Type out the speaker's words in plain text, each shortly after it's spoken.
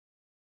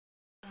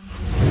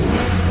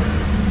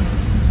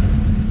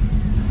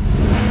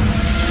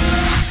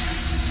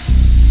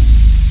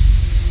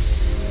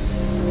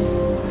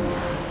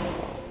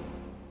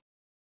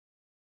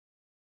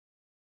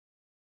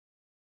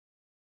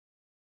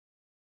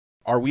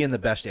are we in the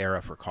best era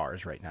for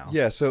cars right now?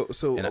 Yeah, so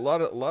And a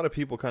lot of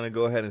people kind of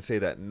go ahead and say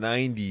that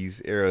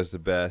 '90s era is the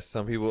best.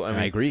 Some people, I mean,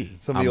 I agree.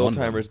 Some of the I'm old one of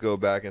them. timers go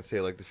back and say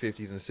like the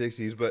 '50s and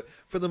 '60s, but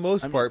for the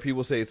most part,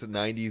 people say it's the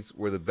 '90s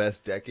were the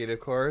best decade of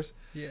cars.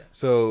 Yeah.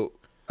 So,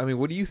 I mean,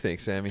 what do you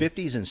think, Sammy?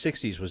 50s and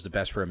 60s was the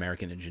best for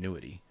American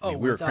ingenuity. I Oh, mean,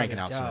 we were without cranking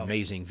a out some doubt.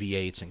 amazing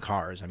V8s and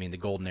cars. I mean, the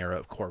golden era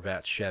of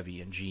Corvettes, Chevy,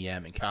 and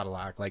GM and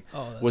Cadillac, like,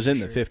 Oh, that's was for in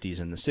the sure. 50s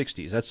and the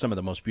 60s. That's some of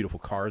the most beautiful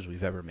cars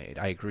we've ever made.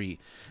 I agree.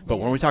 But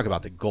when we talk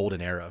about the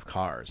golden era of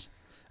cars,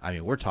 I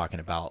mean, we're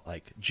talking about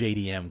like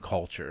JDM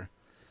culture.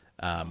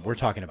 We're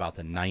talking about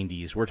the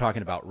 90s. We're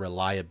talking about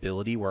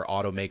reliability, where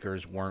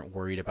automakers weren't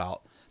worried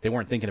about, they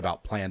weren't thinking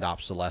about planned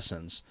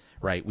obsolescence,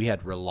 right? We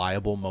had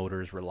reliable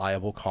motors,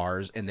 reliable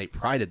cars, and they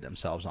prided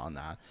themselves on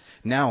that.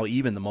 Now,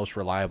 even the most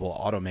reliable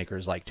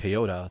automakers like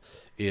Toyota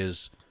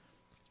is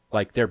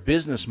like their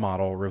business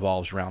model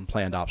revolves around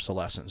planned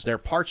obsolescence. Their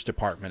parts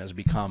department has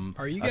become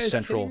Are you a guys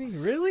central kidding me?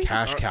 Really?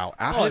 cash cow.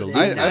 I Absolutely.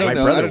 didn't know. I don't My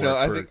know. brother I don't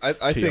know. worked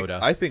for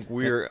Toyota. I think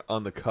we're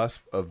on the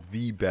cusp of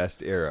the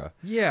best era.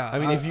 Yeah. I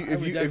mean, if you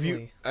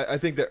definitely. I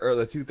think the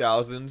early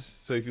 2000s.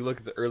 So if you look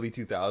at the early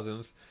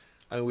 2000s,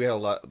 I mean, we had a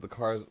lot of the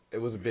cars.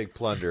 It was a big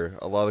plunder.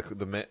 A lot of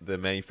the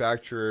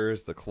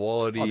manufacturers, the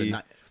quality, Oh,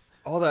 the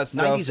all that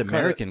stuff. 90s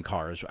American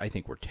cars, I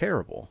think, were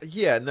terrible.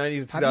 Yeah,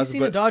 90s, 2000s. Have you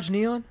seen a Dodge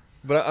Neon?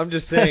 But I'm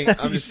just saying.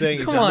 I'm just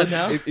saying. Come on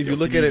now. If you Yo,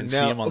 look can at you it even see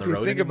now, them on the okay,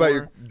 road think about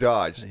your anymore?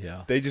 Dodge.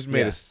 Yeah. They just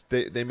made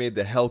Yeah. they made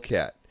the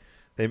Hellcat.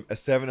 A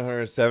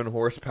 707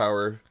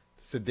 horsepower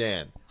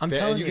sedan. I'm And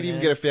telling you you, can even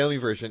man. get a family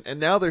version. And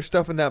now they're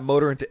stuffing that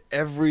motor into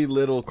every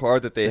little car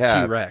that they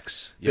have.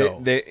 T-Rex. They, Yo.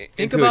 they, Think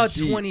into a about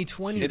Jeep,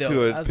 2020 into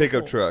though, a as a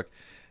pickup whole. truck.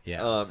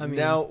 Yeah. I mean-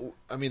 Now,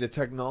 I mean, the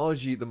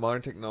technology, the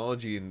modern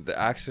technology, and the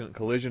accident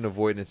collision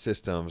avoidance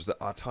systems,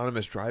 the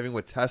autonomous driving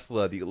with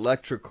Tesla, the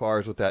electric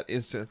cars with that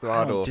instant I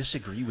throttle. don't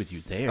disagree with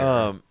you there.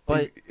 But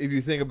but if you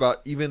think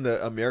about even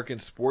the American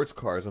sports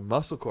cars and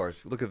muscle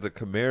cars, look at the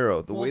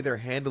Camaro, the Well, way they're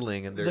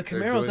handling and they're The they're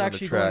Camaro's doing on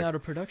actually the track. going out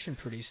of production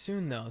pretty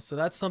soon, though, so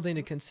that's something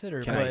to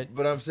consider. Can I- But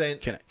But I'm saying,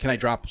 can I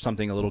drop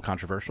something a little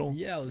controversial?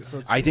 yeah, let's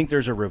I think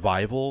there's a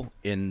revival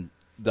in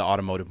the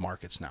automotive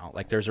markets now.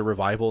 Like there's a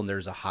revival and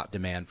there's a hot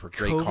demand for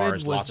great COVID cars,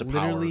 was lots of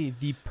power. literally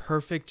the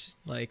perfect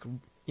Absolutely.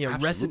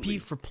 recipe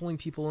for pulling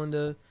people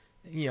into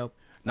Not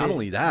the-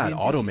 only that, the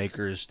enthusiasts.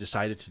 automakers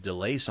decided to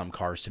delay some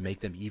cars to make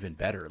them even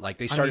better. Like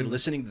they started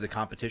listening to the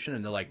competition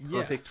and they're like,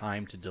 Yeah. perfect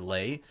time to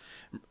delay.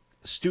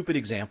 Stupid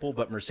example,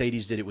 but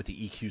Mercedes did it with the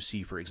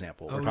EQC, for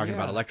example. We're Oh, talking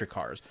about yeah. electric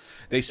cars.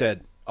 They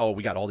said, oh,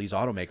 we got all these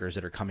automakers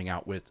that are coming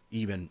out with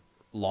even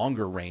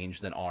longer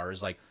range than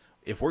ours. Like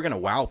if we're going to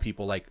wow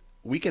people, like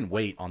we can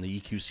wait on the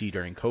EQC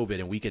during COVID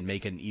and we can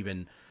make an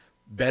even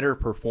better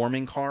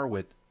performing car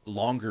with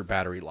longer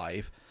battery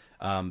life.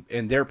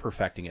 And they're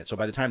perfecting it. So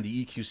by the time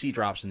the EQC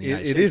drops in the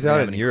United it States, is we out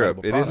have in an Europe.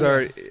 It incredible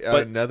is product. out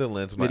But in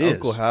Netherlands. My it is.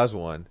 uncle has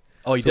one.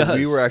 Oh, he So does.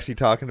 we were actually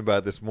talking about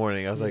it this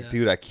morning. I was like, Yeah.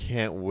 dude, I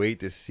can't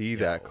wait to see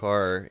that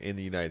car in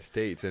the United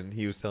States. And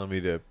he was telling me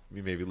to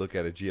maybe look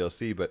at a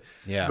GLC. But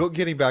Yeah.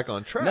 getting back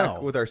on track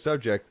No. with our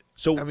subject.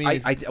 So I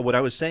mean, what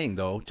I was saying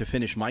though, to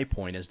finish my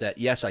point, is that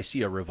yes, I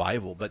see a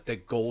revival, but the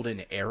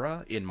golden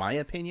era, in my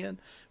opinion,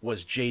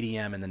 was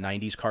JDM in the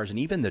 '90s cars, and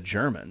even the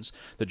Germans.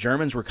 The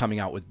Germans were coming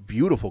out with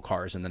beautiful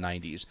cars in the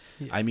 '90s.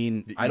 I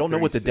mean, The I don't know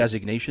what the E36.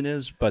 designation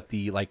is, but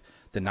the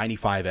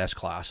 '95 S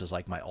class is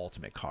like my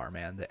ultimate car,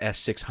 man. The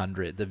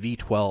S600, the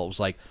V12s,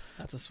 like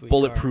That's a sweet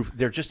bulletproof. car.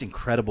 They're just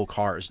incredible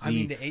cars. I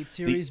mean, the 8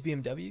 Series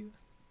BMW.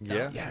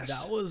 Yeah. Yes.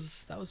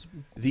 That was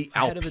The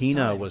ahead of its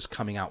Alpina time. was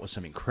coming out with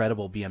some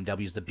incredible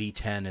BMWs. The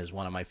B10 is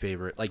one of my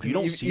favorite. Like you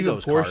Even- don't see even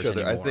those Porsche cars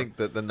other- anymore. I think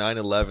that the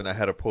 911. I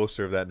had a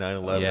poster of that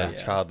 911 Yeah.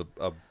 as a child.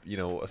 A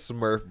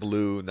Smurf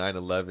blue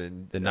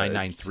 911. the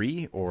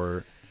 993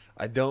 or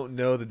I don't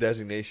know the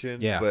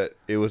designation. Yeah. But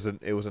it was a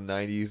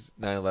 90s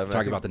 911.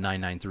 talking about the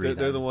 993.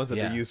 They're the then. ones that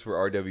Yeah. they use for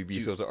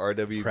RWB. So it's a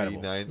RWB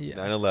Incredible.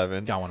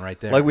 911. Got one right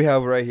there. Like we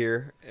have right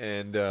here.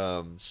 And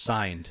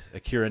Signed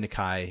Akira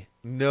Nikai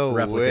no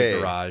replica way.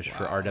 garage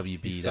for Wow.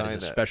 RWB. He That signed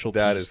is a that. special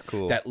That piece. is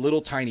cool. That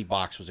little tiny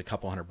box was a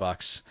couple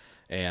 $100,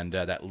 and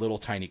that little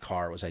tiny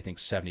car was I think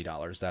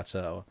 $70. That's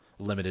a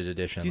limited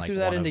edition. If you like threw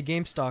that one into of,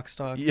 GameStop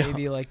stock Yeah.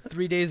 maybe like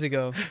 3 days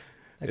ago,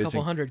 a It's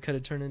couple inc- hundred could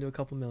have turned into a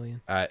couple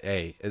million.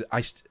 hey,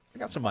 I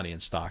got some money in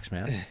stocks,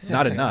 man.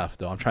 Not enough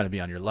though. I'm trying to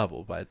be on your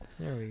level, but.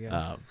 There we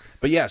go.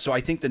 But yeah, so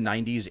I think the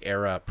 '90s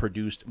era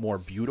produced more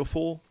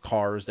beautiful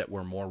cars that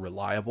were more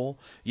reliable.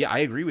 Yeah, I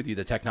agree with you.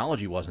 The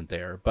technology wasn't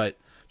there, but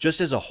just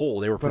as a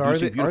whole, they were But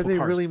producing are beautiful they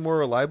cars. really more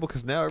reliable?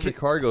 Because now every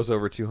car goes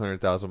over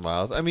 200,000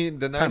 miles. I mean,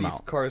 the Time 90s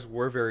out. cars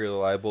were very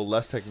reliable,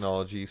 less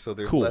technology, so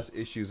there's Cool. less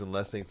issues and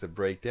less things that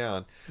break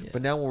down. Yeah.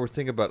 But now when we're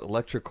thinking about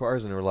electric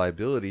cars and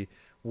reliability,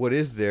 what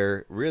is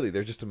there really?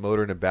 They're just a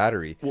motor and a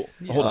battery. Well,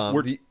 Yeah. hold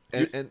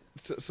on.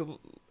 So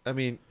I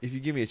mean, if you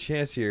give me a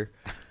chance here,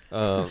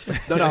 No,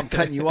 I'm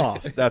cutting you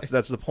off. That's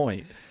the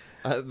point.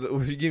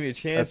 if you give me a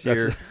chance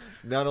That's- here,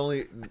 not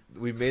only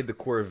we made the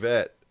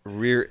Corvette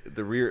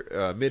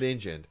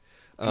mid-engine,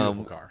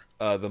 Beautiful car.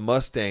 the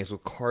Mustangs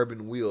with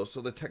carbon wheels.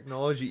 So the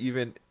technology,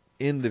 even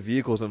in the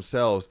vehicles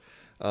themselves,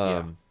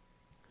 Yeah.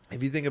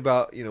 if you think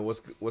about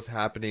what's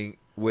happening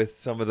with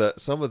some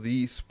of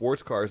the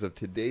sports cars of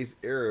today's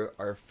era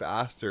are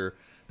faster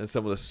than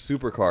some of the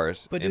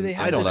supercars. But do in- they in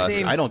have I don't- the last-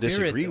 same I don't spirit,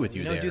 disagree though? with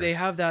you know, there. Do they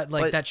have that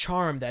But- that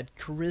charm, that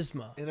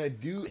charisma? And I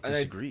do. I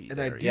disagree. And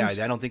I there. do. Yeah,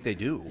 I don't think they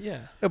do. Yeah.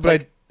 No,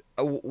 but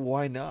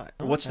why not?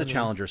 What's the I mean-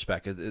 Challenger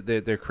spec?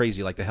 They're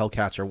crazy. Like the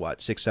Hellcats are what,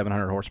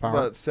 600-700 horsepower?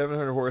 About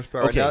 700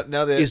 horsepower. Okay,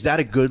 Now that is that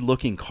a good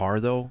looking car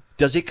though?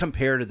 Does it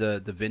compare to the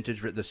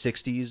vintage, the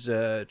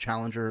 '60s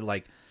Challenger?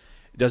 Like,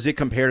 does it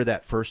compare to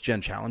that first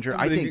gen Challenger?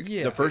 I But if think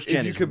you- the first if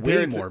gen you is compare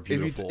way it to- more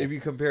beautiful. If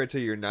you compare it to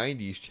your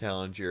 '90s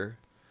Challenger,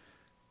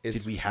 it's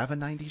Did we have a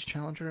 '90s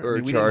Challenger? or I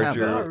mean, we didn't have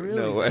Charger? that. Not really.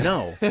 No way.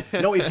 No,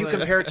 no. If you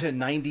compare it to a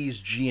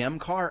 '90s GM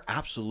car,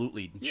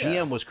 absolutely. Yeah.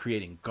 GM was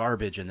creating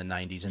garbage in the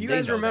 '90s, and You they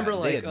guys know remember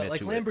that. They like admit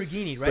like to it.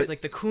 Lamborghini, right? But-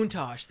 Like the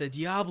Countach, the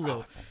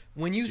Diablo.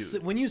 When you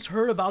dude. when you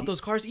heard about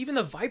those cars, even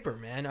the Viper,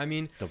 man. I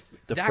mean, The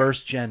that-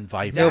 first gen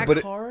Viper, that but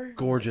it- car.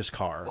 gorgeous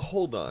car.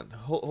 Hold on.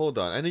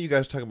 I know you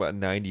guys are talking about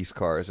 '90s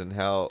cars and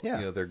how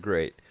Yeah. they're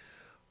great,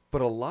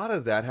 but a lot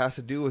of that has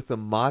to do with the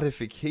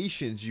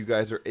modifications you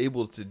guys are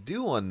able to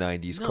do on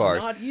 '90s No,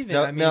 cars. not even.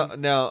 Now, I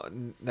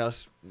mean,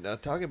 now,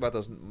 talking about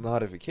those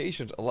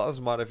modifications, a lot of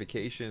those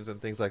modifications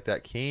and things like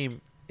that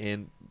came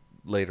in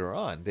later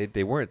on.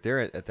 They weren't there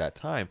at that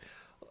time.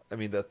 I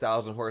mean, the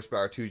 1,000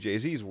 horsepower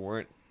 2JZs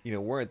weren't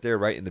there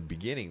right in the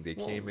beginning. They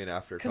Well, came in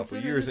after a couple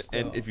consider years. this,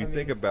 And though. if you I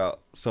think mean-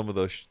 about some of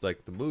those,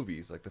 like the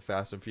movies, like the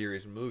Fast and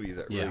Furious movies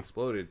that really Yeah.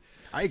 exploded.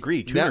 I agree.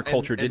 Now- Tuner and-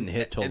 culture and- didn't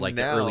hit till and like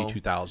now- the early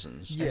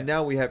 2000s. Yeah. And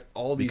now we have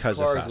all these Because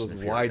of cars Fast with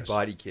and wide Furious.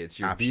 body kits,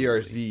 your Absolutely.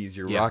 BRZs,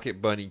 your Yeah.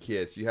 Rocket Bunny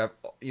kits. You have,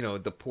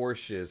 the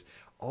Porsches.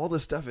 All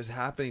the stuff is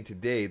happening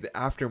today. The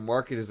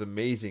aftermarket is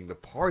amazing. The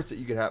parts that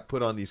you could have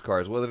put on these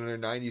cars, whether they're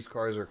 '90s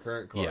cars or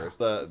current cars,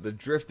 the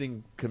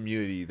drifting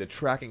community, the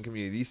tracking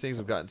community, these things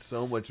have gotten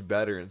so much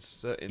better.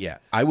 Yeah,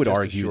 I would just a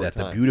argue short that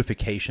the time.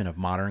 beautification of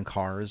modern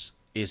cars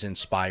is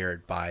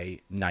inspired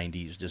by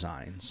 '90s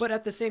designs. But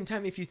at the same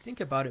time, if you think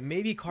about it,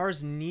 maybe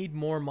cars need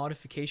more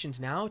modifications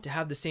now to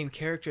have the same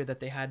character that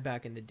they had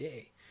back in the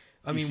day.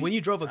 I You mean, see, when you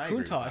drove a I agree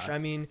with Countach, that. I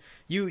mean,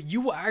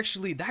 you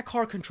actually that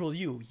car controlled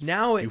you.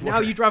 Now You now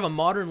were. you drive a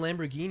modern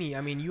Lamborghini. I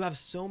mean, you have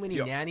so many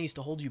Yep. nannies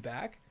to hold you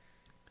back.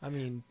 I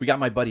mean, We got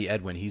my buddy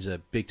Edwin. He's a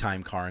big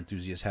time car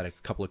enthusiast. Had a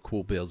couple of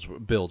cool builds. We're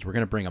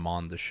going to bring him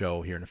on the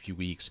show here in a few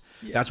weeks.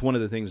 Yeah. That's one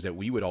of the things that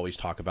we would always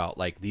talk about,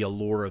 like the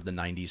allure of the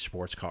 '90s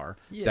sports car.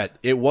 Yeah. That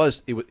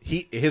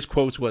his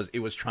quotes was, "It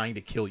was trying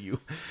to kill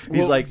you." He's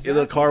Well, like,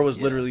 the car was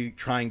yeah. literally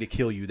trying to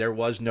kill you. There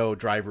was no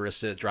driver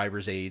assist,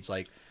 driver's aids,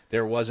 like.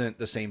 There wasn't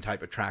the same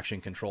type of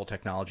traction control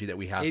technology that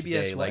we have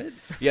ABS today. what? Like,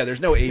 yeah, there's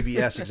no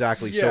ABS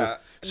exactly. Yeah.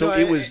 So No,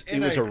 it was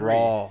and it was I a agree.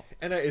 raw.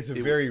 And it's a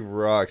it- very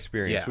raw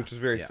experience, Yeah, which is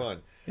very yeah.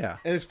 fun. Yeah.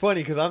 And it's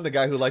funny because I'm the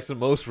guy who likes the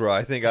most raw,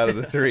 I think, out of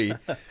the three.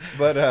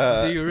 But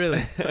do you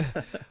really?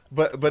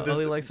 but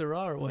Ollie likes a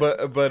raw or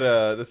what? but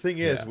the thing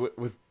is, Yeah.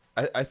 with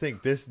I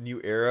think this new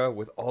era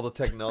with all the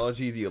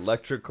technology, the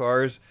electric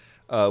cars,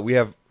 we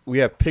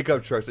have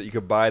pickup trucks that you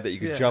could buy that you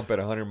could Yeah. jump at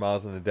 100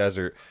 miles in the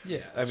desert. yeah.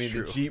 I mean,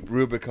 true. the Jeep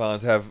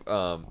Rubicons have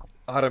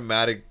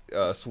automatic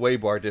sway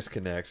bar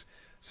disconnects.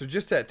 So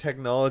just that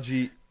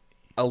technology,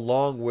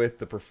 along with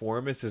the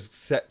performance, is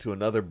set to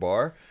another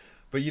bar.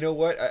 But you know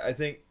what? I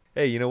think,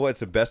 hey, you know what? It's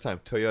the best time.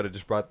 Toyota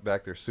just brought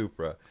back their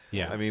Supra.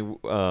 Yeah. I mean,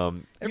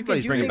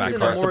 Everybody's do bringing things back in a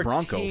cars. The more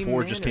Bronco. tame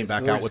Ford just manner. came back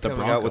Ford's out with the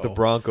coming Bronco. out with the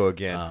Bronco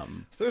again.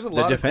 The So there's a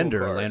lot Defender,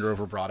 of cool cars. Land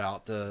Rover brought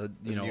out the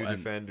new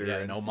Defender yeah,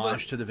 and- an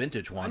homage to the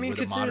vintage one. I mean, with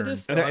a consider modern,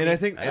 this, And, though. and I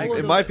think, I agree.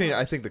 in my opinion,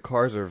 I think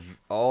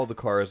all the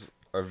cars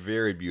are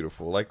very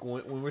beautiful. Like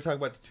when we're talking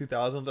about the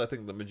 2000s, I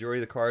think the majority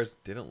of the cars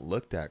didn't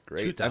look that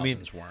great. 2000s I mean,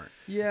 weren't.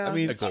 Yeah, I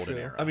mean, The that's golden true.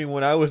 era. I mean,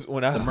 when I was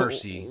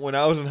Mercy. when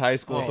I was in high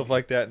school and Oh, stuff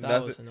like that, That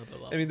nothing. was another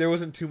level. I mean, there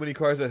wasn't too many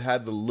cars that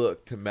had the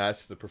look to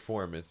match the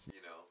performance.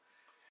 You know.